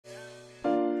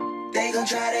They gon'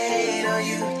 try to hate on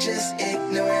you, just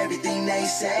ignore everything they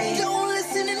say. Don't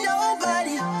listen to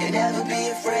nobody, and never be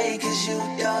afraid, cause you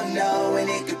don't know when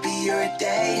it could be your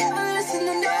day. Never listen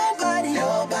to nobody,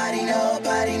 nobody,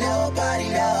 nobody, nobody,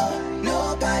 no.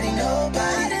 Nobody, nobody,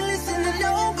 I didn't listen to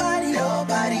nobody,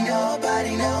 nobody,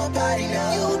 nobody, nobody,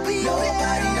 no. You'll be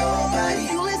nobody, nobody,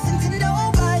 you listen to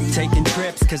nobody. Taking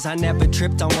trips, cause I never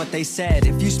tripped on what they said.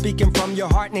 If you speaking from your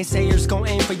heart and they say you're gon'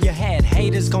 aim for your head,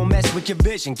 haters gon' mess with your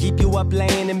vision, keep you up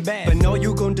laying in bed. But no,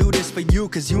 you gon' do this for you,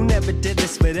 cause you never did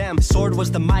this for them. Sword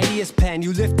was the mightiest pen,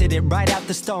 you lifted it right out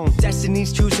the stone.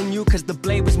 Destiny's choosing you, cause the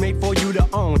blade was made for you to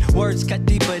own. Words cut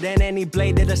deeper than any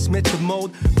blade that a smith could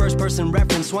mold. First person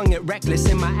reference, swung it reckless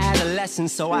in my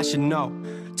adolescence, so I should know.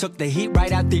 Took the heat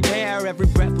right out the air, every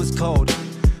breath was cold.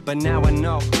 But now I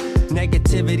know,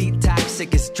 negativity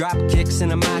toxic, it's drop kicks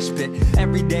in a mosh pit.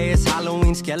 Every day is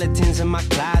Halloween, skeletons in my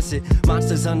closet,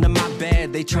 monsters under my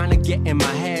bed, they tryna get in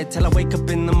my head, till I wake up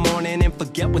in the morning and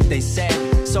forget what they said.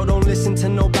 So don't listen to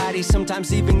nobody,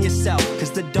 sometimes even yourself, cause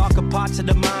the darker parts of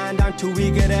the mind aren't too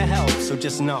eager to help. So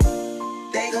just know,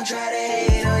 they gon' try to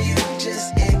hate on you,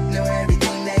 just ignore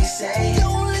everything they say.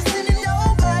 Don't listen to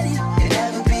nobody, and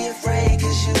never be afraid,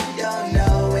 cause you don't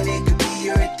know when it could be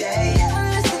your day. Never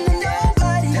listen to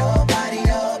nobody, nobody,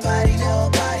 nobody,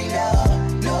 nobody, no.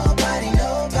 Nobody,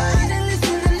 nobody, I didn't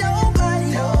listen to nobody,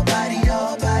 nobody,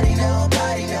 nobody,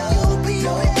 nobody, no. You'll be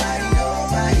nobody,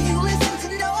 nobody, you listen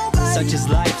to nobody. such is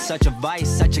life, such a vice,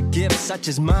 such a gift, such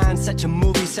is mine, such a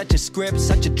movie, such a script,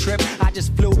 such a trip. I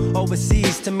just flew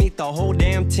overseas to meet the whole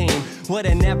damn team.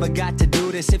 Would've never got to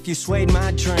do this if you swayed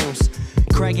my dreams.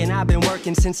 Craig and I've been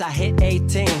working since I hit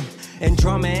 18. And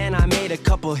drumming and I made a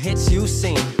couple hits you've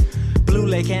seen. Blue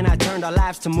Lake and I turned our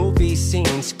lives to movie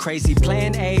scenes. Crazy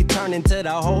plan A turned into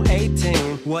the whole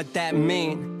A-team. What that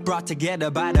mean? Brought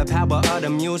together by the power of the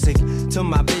music. To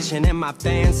my vision and my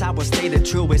fans, I will stay the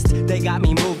truest. They got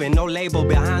me moving, no label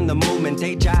behind the movement.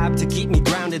 Day job to keep me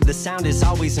grounded, the sound is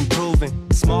always improving.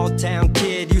 Small town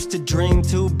kid, used to dream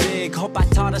too big. Hope I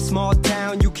taught a small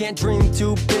town, you can't dream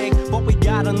too big. What we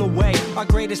got on the way, our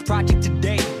greatest project to